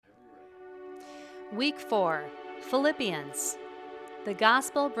Week 4, Philippians. The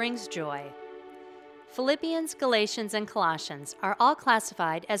Gospel brings joy. Philippians, Galatians, and Colossians are all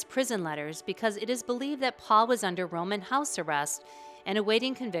classified as prison letters because it is believed that Paul was under Roman house arrest and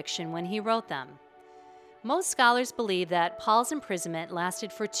awaiting conviction when he wrote them. Most scholars believe that Paul's imprisonment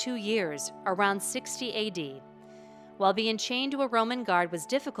lasted for 2 years, around 60 AD. While being chained to a Roman guard was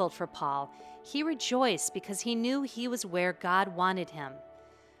difficult for Paul, he rejoiced because he knew he was where God wanted him.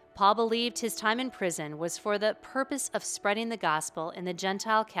 Paul believed his time in prison was for the purpose of spreading the gospel in the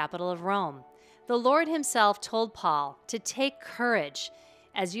Gentile capital of Rome. The Lord himself told Paul to take courage,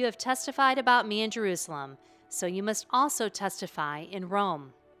 as you have testified about me in Jerusalem, so you must also testify in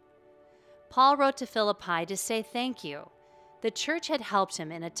Rome. Paul wrote to Philippi to say thank you. The church had helped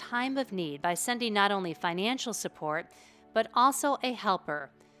him in a time of need by sending not only financial support, but also a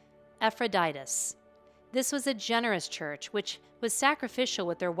helper, Epaphroditus. This was a generous church which was sacrificial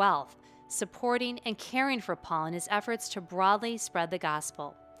with their wealth, supporting and caring for Paul in his efforts to broadly spread the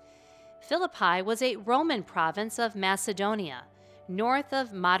gospel. Philippi was a Roman province of Macedonia, north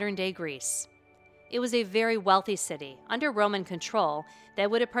of modern-day Greece. It was a very wealthy city, under Roman control, that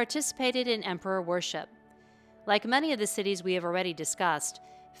would have participated in emperor worship. Like many of the cities we have already discussed,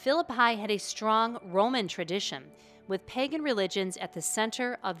 Philippi had a strong Roman tradition, with pagan religions at the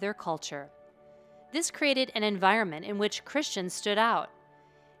center of their culture. This created an environment in which Christians stood out.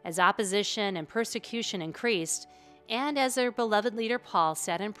 As opposition and persecution increased, and as their beloved leader Paul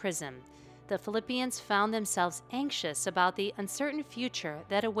sat in prison, the Philippians found themselves anxious about the uncertain future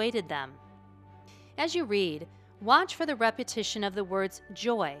that awaited them. As you read, watch for the repetition of the words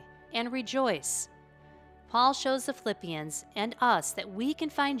joy and rejoice. Paul shows the Philippians and us that we can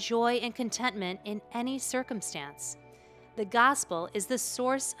find joy and contentment in any circumstance. The gospel is the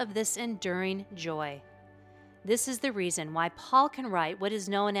source of this enduring joy. This is the reason why Paul can write what is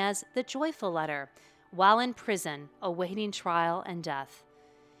known as the joyful letter while in prison, awaiting trial and death.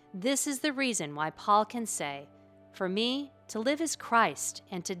 This is the reason why Paul can say, "For me, to live is Christ,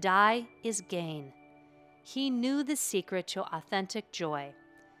 and to die is gain." He knew the secret to authentic joy.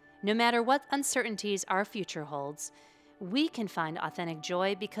 No matter what uncertainties our future holds, we can find authentic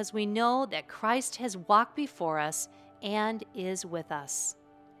joy because we know that Christ has walked before us and is with us.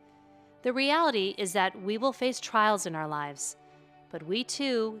 The reality is that we will face trials in our lives, but we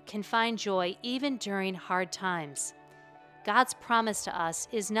too can find joy even during hard times. God's promise to us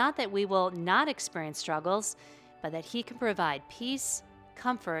is not that we will not experience struggles, but that He can provide peace,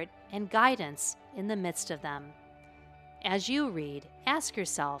 comfort, and guidance in the midst of them. As you read, ask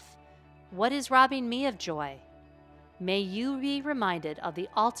yourself, what is robbing me of joy? May you be reminded of the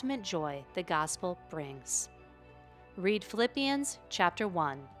ultimate joy the gospel brings. Read Philippians chapter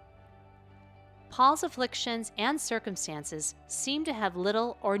 1. Paul's afflictions and circumstances seem to have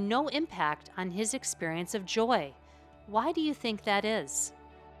little or no impact on his experience of joy. Why do you think that is?